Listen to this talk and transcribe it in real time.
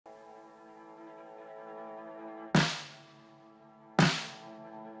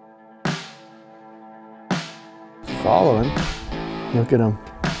Following. Look at him.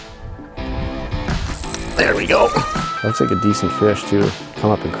 There we go. Looks like a decent fish too.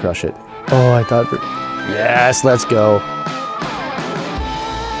 Come up and crush it. Oh, I thought, yes, let's go.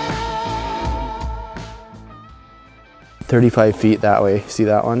 "35 feet that way. See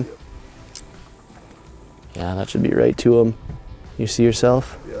that one? Yeah, that should be right to him. You see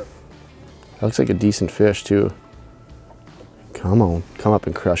yourself? Yeah. Looks like a decent fish too. Come on, come up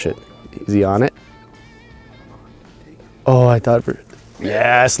and crush it. Is he on it? Oh, I thought,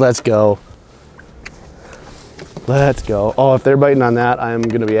 yes, let's go. Let's go. Oh, if they're biting on that, I'm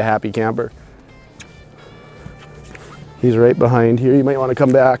gonna be a happy camper. He's right behind here. You might want to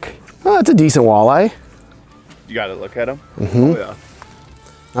come back. Oh, it's a decent walleye. You gotta look at him? Mm-hmm. Oh yeah.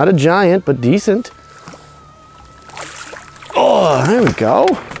 Not a giant, but decent. Oh, there we go.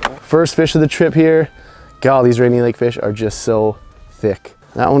 First fish of the trip here. God, these Rainy Lake fish are just so thick.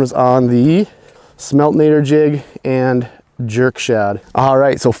 That one was on the Smeltinator jig and jerk shad. All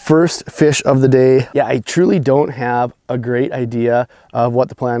right, so first fish of the day. Yeah, I truly don't have a great idea of what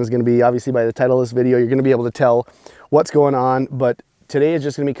the plan is gonna be. Obviously, by the title of this video, you're gonna be able to tell what's going on, but today is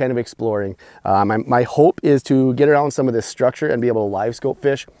just gonna be kind of exploring. My hope is to get around some of this structure and be able to live scope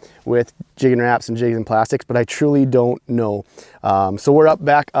fish with jigging wraps and jigs and plastics, but I truly don't know. So we're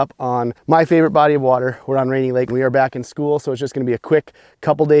back up on my favorite body of water. We're on Rainy Lake. We are back in school, so it's just gonna be a quick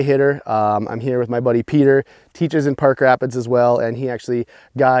couple day hitter. I'm here with my buddy Peter, teaches in Park Rapids as well, and he actually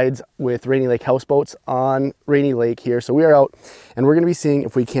guides with Rainy Lake houseboats on Rainy Lake here. So we are out and we're gonna be seeing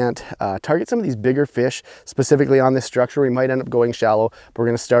if we can't target some of these bigger fish, specifically on this structure. We might end up going shallow, but we're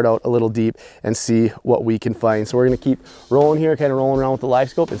gonna start out a little deep and see what we can find. So we're gonna keep rolling here, kind of rolling around with the live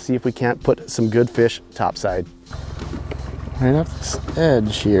scope and see if we can't put some good fish topside. Right off this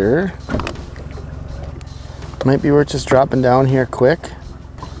edge here. Might be worth just dropping down here quick.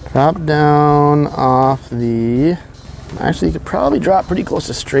 Drop down off the, actually you could probably drop pretty close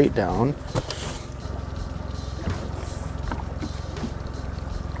to straight down.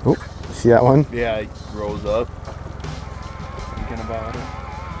 Oh, see that one? Yeah, it rose up. Thinking about it.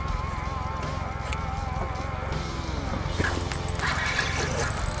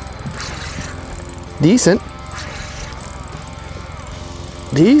 Decent.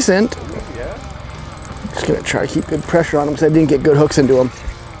 Decent. Yeah. Just gonna try to keep good pressure on him because I didn't get good hooks into him.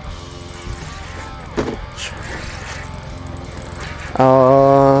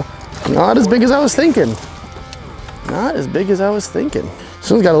 Not as big as I was thinking. Not as big as I was thinking. This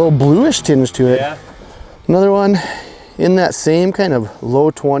one's got a little bluish tinge to it. Yeah. Another one in that same kind of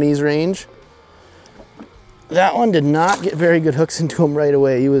low 20s range. That one did not get very good hooks into him right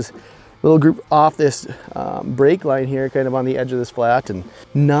away. He was a little group off this break line here, kind of on the edge of this flat, and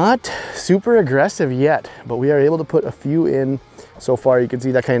not super aggressive yet, but we are able to put a few in so far. You can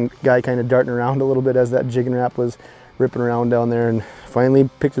see that guy kind of darting around a little bit as that jigging wrap was ripping around down there, and finally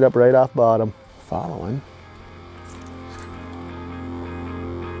picked it up right off bottom. Following.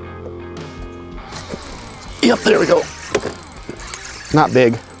 Yep, there we go. Not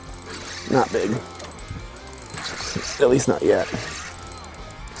big. Not big. At least not yet.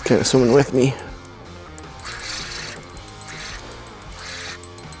 It's kind of swimming with me.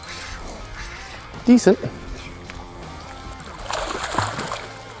 Decent.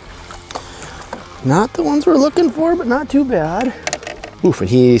 Not the ones we're looking for, but not too bad. Oof, and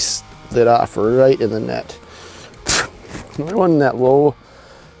he slid off right in the net. Another one in that low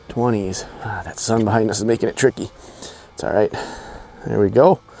 20s. Ah, that sun behind us is making it tricky. It's all right. There we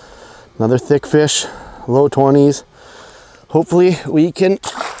go. Another thick fish, low 20s. Hopefully we can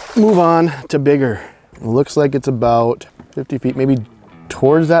move on to bigger. It looks like it's about 50 feet, maybe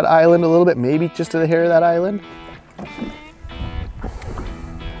towards that island a little bit, maybe just to the hair of that island.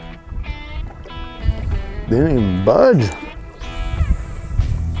 Didn't even budge.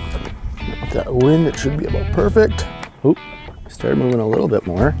 With that wind, it should be about perfect. Oop, started moving a little bit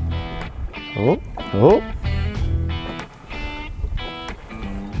more. Oh, oh.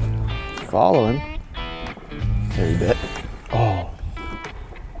 Following. There you bit. Oh.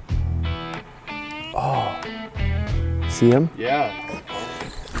 Oh. See him? Yeah.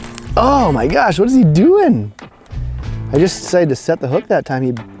 Oh my gosh, what is he doing? I just decided to set the hook that time.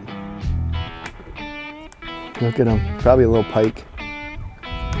 He. Look at him. Probably a little pike.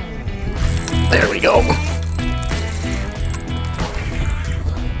 There we go.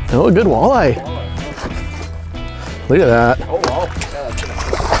 Oh, a good walleye. Look at that. Oh, wow.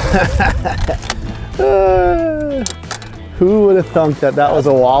 Who would have thunk that that was a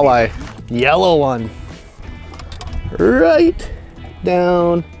walleye? Yellow one. Right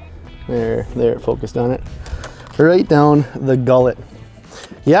down there. There, focused on it. Right down the gullet.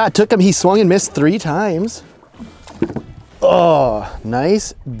 Yeah, it took him, he swung and missed 3 times. Oh,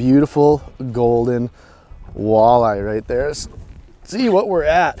 nice, beautiful golden walleye right there. Let's see what we're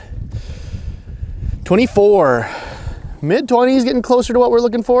at. 24. Mid 20s, getting closer to what we're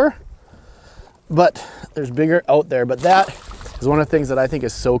looking for. But there's bigger out there. But that is one of the things that I think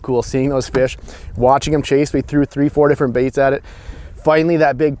is so cool, seeing those fish, watching them chase. We threw 3-4 different baits at it. Finally,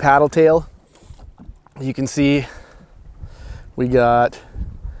 that big paddle tail. You can see we got,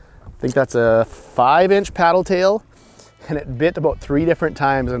 I think that's a 5-inch paddle tail, and it bit about 3 different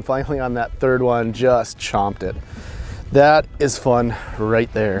times, and finally on that third one just chomped it. That is fun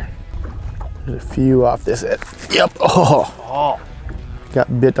right there. There's a few off this end. Yep. Oh,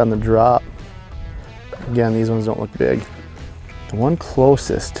 got bit on the drop. Again, these ones don't look big. The one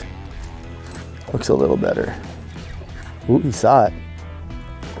closest looks a little better. Ooh, he saw it.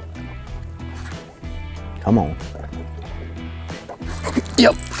 Come on.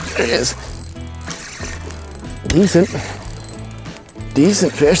 Yep, there it is.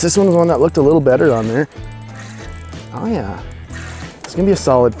 Decent fish. This one was one that looked a little better on there. Oh yeah, it's gonna be a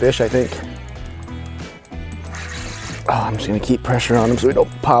solid fish, I think. Oh, I'm just gonna keep pressure on him so we don't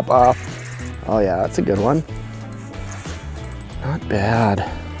pop off. Oh yeah, that's a good one. Not bad.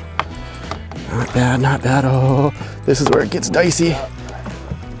 Not bad, not bad. Oh, this is where it gets dicey.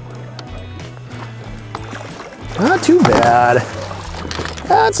 Not too bad.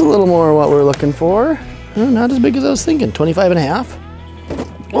 That's a little more what we're looking for. Not as big as I was thinking, 25.5.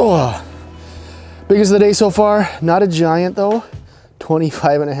 Oh, biggest of the day so far. Not a giant though,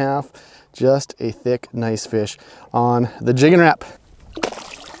 25.5. Just a thick, nice fish on the Jigging wrap.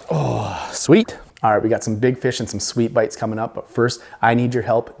 Oh, sweet. All right, we got some big fish and some sweet bites coming up, but first, I need your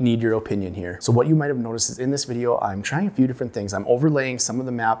help, need your opinion here. So what you might have noticed is in this video, I'm trying a few different things. I'm overlaying some of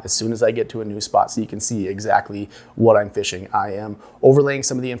the map as soon as I get to a new spot so you can see exactly what I'm fishing. I am overlaying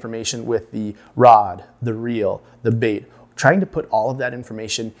some of the information with the rod, the reel, the bait, trying to put all of that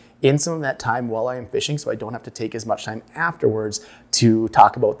information in some of that time while I am fishing so I don't have to take as much time afterwards to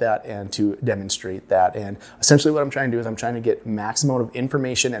talk about that and to demonstrate that. And essentially what I'm trying to do is I'm trying to get maximum amount of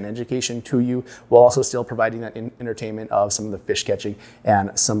information and education to you while also still providing that entertainment of some of the fish catching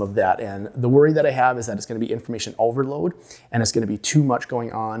and some of that. And the worry that I have is that it's going to be information overload and it's going to be too much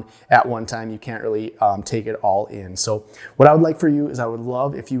going on at one time. You can't really take it all in. So what I would like for you is I would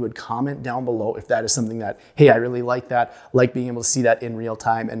love if you would comment down below if that is something that, hey, I really like that, like being able to see that in real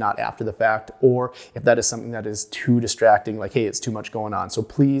time and not after the fact, or if that is something that is too distracting, like, hey, it's too much going on. So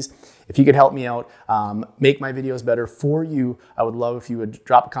please, if you could help me out, make my videos better for you, I would love if you would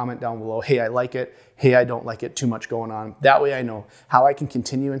drop a comment down below. Hey, I like it. Hey, I don't like it. Too much going on. That way I know how I can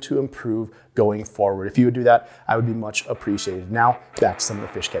continue and to improve going forward. If you would do that, I would be much appreciated. Now, back to some of the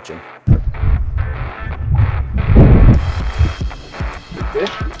fish catching.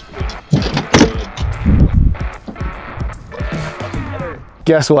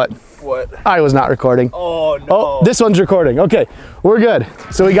 Guess what? What? I was not recording. Oh, no. Oh, this one's recording. Okay, we're good.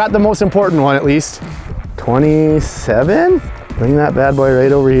 So we got the most important one at least. 27? Bring that bad boy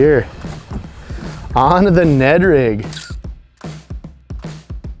right over here. On the Ned rig.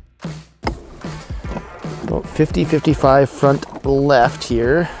 About 50, 55 front left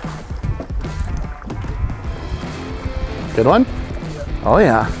here. Good one? Oh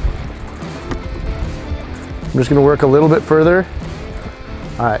yeah. I'm just gonna work a little bit further.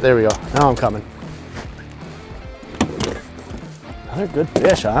 All right, there we go. Now I'm coming. Another good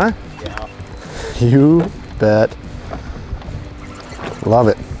fish, huh? Yeah. You bet. Love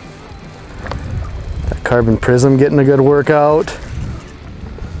it. That carbon prism getting a good workout.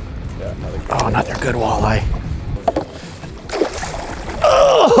 Yeah, another good walleye.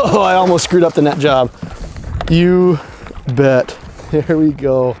 Oh, I almost screwed up the net job. You bet. There we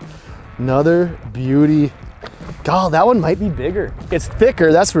go. Another beauty. God, that one might be bigger. It's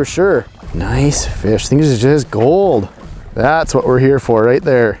thicker, that's for sure. Nice fish. Things is just gold. That's what we're here for right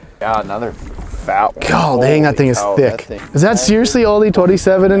there. Yeah, another fat one. God, dang, that thing is thick. Is that seriously only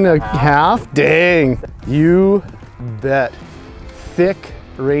 27.5? Dang. You bet. Thick,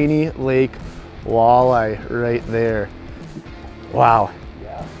 rainy lake walleye right there. Wow.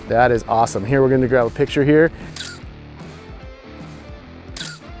 Yeah. That is awesome. Here, we're going to grab a picture here.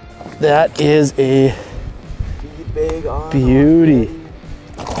 That is a Big on beauty.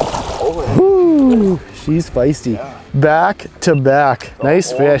 Oh, whoo, she's feisty. Yeah. Back to back.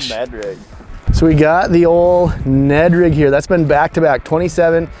 Nice fish. Ned rig. So we got the old Ned rig here. That's been back to back.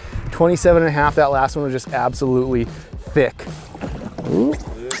 27, 27.5. That last one was just absolutely thick. Ooh,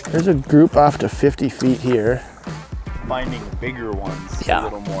 there's a group off to 50 feet here. Finding bigger ones, yeah. A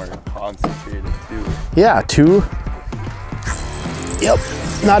little more concentrated too. Yeah, 2. Yep,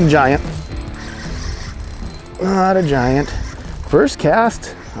 not a giant. Not a giant. First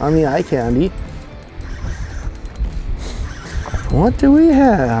cast on the eye candy. What do we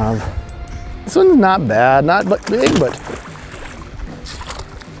have? This one's not bad, not big, but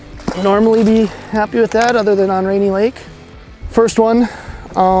normally be happy with that other than on Rainy Lake. First one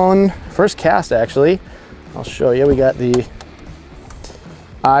on first cast actually. I'll show you. We got the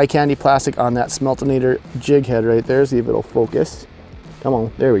eye candy plastic on that Smeltinator jig head right there. See if it'll focus. Come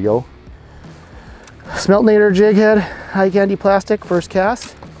on, there we go. Smeltinator jig head, eye candy plastic, first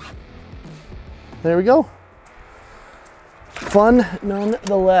cast. There we go. Fun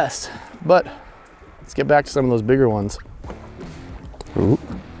nonetheless, but let's get back to some of those bigger ones. Ooh,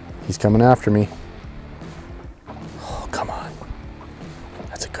 he's coming after me. Oh, come on.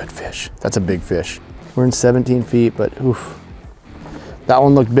 That's a good fish. That's a big fish. We're in 17 feet, but oof. That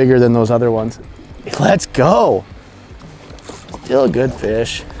one looked bigger than those other ones. Let's go. Still a good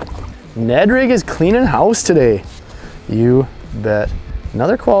fish. Ned rig is cleaning house today. You bet.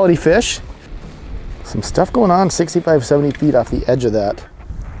 Another quality fish. Some stuff going on 65, 70 feet off the edge of that.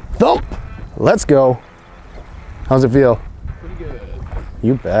 Thump! Let's go. How's it feel? Pretty good.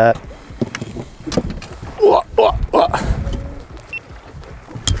 You bet.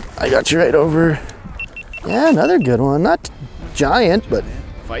 I got you right over. Yeah, another good one. Not giant, but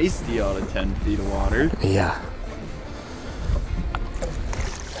feisty out of 10 feet of water. yeah.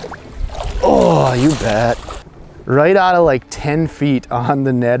 Oh, you bet. Right out of like 10 feet on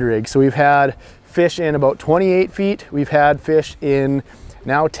the Ned rig. So we've had fish in about 28 feet. We've had fish in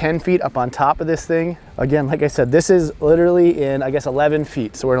now 10 feet up on top of this thing. Again, like I said, this is literally in, I guess, 11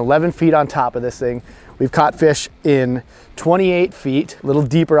 feet. So we're in 11 feet on top of this thing. We've caught fish in 28 feet, a little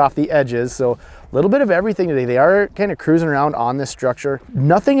deeper off the edges. So a little bit of everything today. They are kind of cruising around on this structure.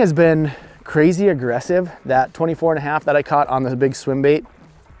 Nothing has been crazy aggressive. That 24.5 that I caught on the big swim bait,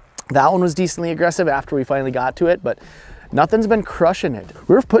 that one was decently aggressive after we finally got to it, but nothing's been crushing it.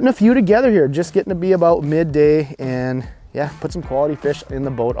 We're putting a few together here, just getting to be about midday, and yeah, put some quality fish in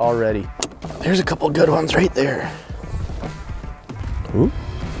the boat already. There's a couple good ones right there. Ooh,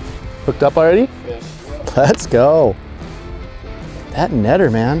 hooked up already? Fish. Let's go. That netter,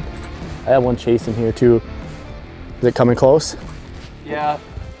 man. I have one chasing here too. Is it coming close? Yeah.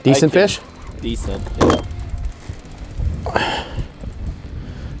 Decent fish? Decent, yeah.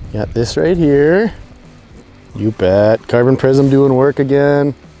 Got this right here. You bet. Carbon prism doing work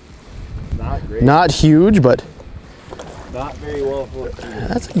again. Not great. Not huge, but Not very well hooked either.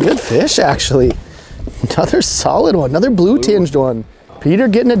 that's a good fish actually. Another solid one, another blue tinged one. Peter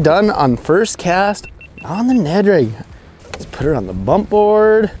getting it done on first cast on the Ned rig. Let's put her on the bump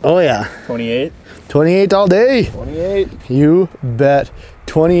board. Oh yeah. 28? 28 all day. 28. You bet.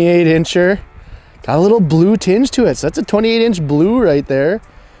 28 incher. Got a little blue tinge to it. So that's a 28 inch blue right there.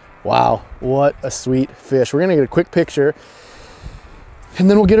 Wow, what a sweet fish. We're gonna get a quick picture and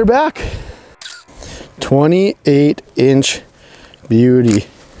then we'll get her back. 28 inch beauty.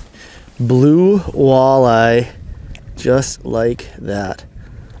 Blue walleye, just like that.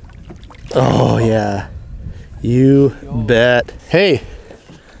 Oh yeah, you bet. Hey,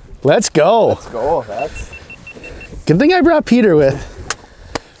 let's go. Let's go, that's... Good thing I brought Peter with.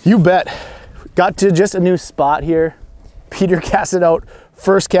 You bet. Got to just a new spot here. Peter cast it out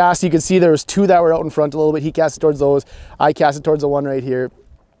first cast. You can see there was two that were out in front a little bit. He cast it towards those. I cast it towards the one right here.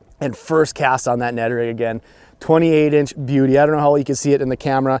 And first cast on that Ned rig again. 28 inch beauty. I don't know how well you can see it in the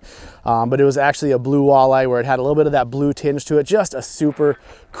camera, but it was actually a blue walleye where it had a little bit of that blue tinge to it. Just a super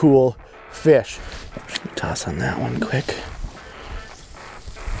cool fish. Toss on that one quick.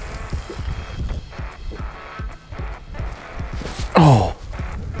 Oh.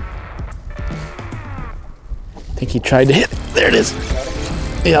 I think he tried to hit it. There it is.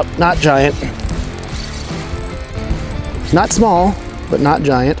 Yep, not giant. Not small, but not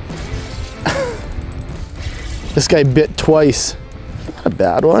giant. This guy bit twice. Not a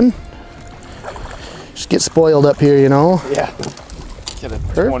bad one. Just get spoiled up here, you know? Yeah. Get a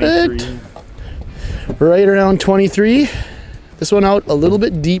Perfect. 23. Right around 23. This one out a little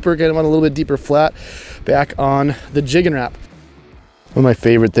bit deeper, kind of on a little bit deeper flat, back on the jigging wrap. One of my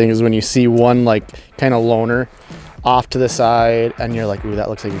favorite things is when you see one like kind of loner off to the side and you're like, ooh, that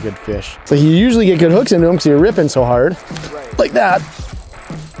looks like a good fish. So you usually get good hooks into them because you're ripping so hard. Right. Like that.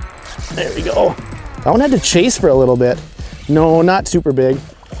 There we go. That one had to chase for a little bit. No, not super big.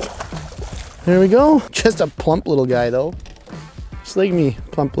 There we go. Just a plump little guy though. Just like me,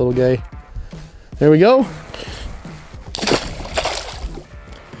 plump little guy. There we go.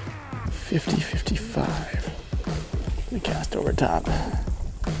 50, 55. We cast over top.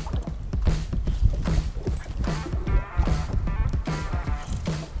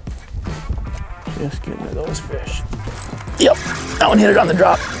 Just getting to those fish. Yep, that one hit it on the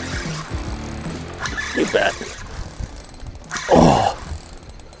drop. You bet. Oh,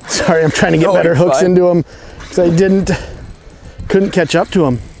 sorry, I'm trying to get better hooks into them because I couldn't catch up to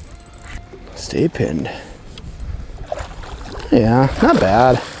them. Stay pinned. Yeah, not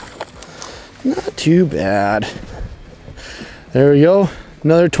bad. Not too bad. There we go.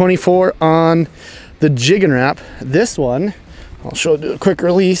 Another 24 on the Jigging wrap. This one, I'll show you a quick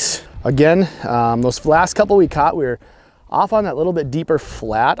release. Again, those last couple we caught, we were off on that little bit deeper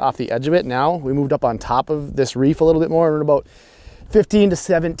flat off the edge of it. Now we moved up on top of this reef a little bit more. We're at about 15 to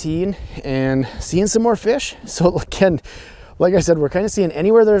 17 and seeing some more fish. So again, like I said, we're kind of seeing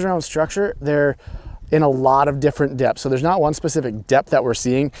anywhere there's around structure, they're in a lot of different depths. So there's not one specific depth that we're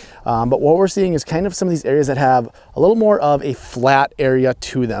seeing, but what we're seeing is kind of some of these areas that have a little more of a flat area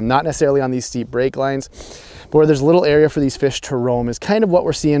to them, not necessarily on these steep break lines, but where there's a little area for these fish to roam is kind of what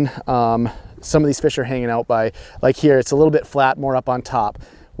we're seeing. Some of these fish are hanging out by, like here, it's a little bit flat more up on top,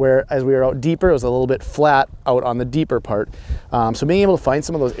 where as we were out deeper, it was a little bit flat out on the deeper part. So being able to find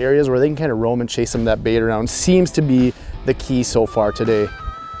some of those areas where they can kind of roam and chase some of that bait around seems to be the key so far today.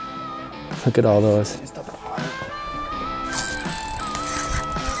 Look at all those.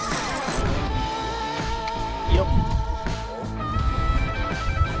 Yep.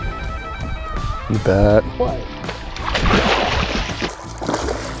 You bet. What?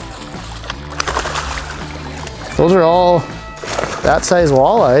 Those are all that size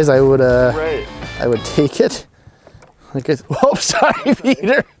walleyes. I would take it. Like oh, sorry,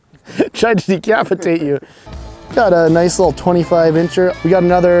 Peter. Tried to decapitate you. Got a nice little 25 incher. We got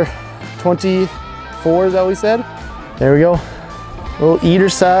another 24, is that what we said? There we go. Little eater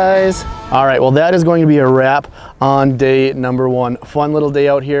size. All right, well that is going to be a wrap on day number one. Fun little day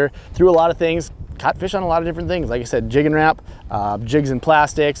out here. Threw a lot of things. Caught fish on a lot of different things. Like I said, jigging wrap, jigs and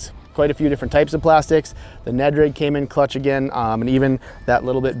plastics, quite a few different types of plastics. The Ned rig came in clutch again, and even that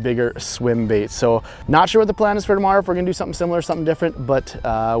little bit bigger swim bait. So not sure what the plan is for tomorrow, if we're gonna do something similar, something different, but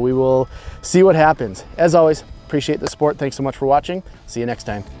we will see what happens. As always, appreciate the support. Thanks so much for watching. See you next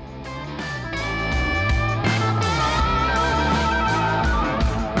time.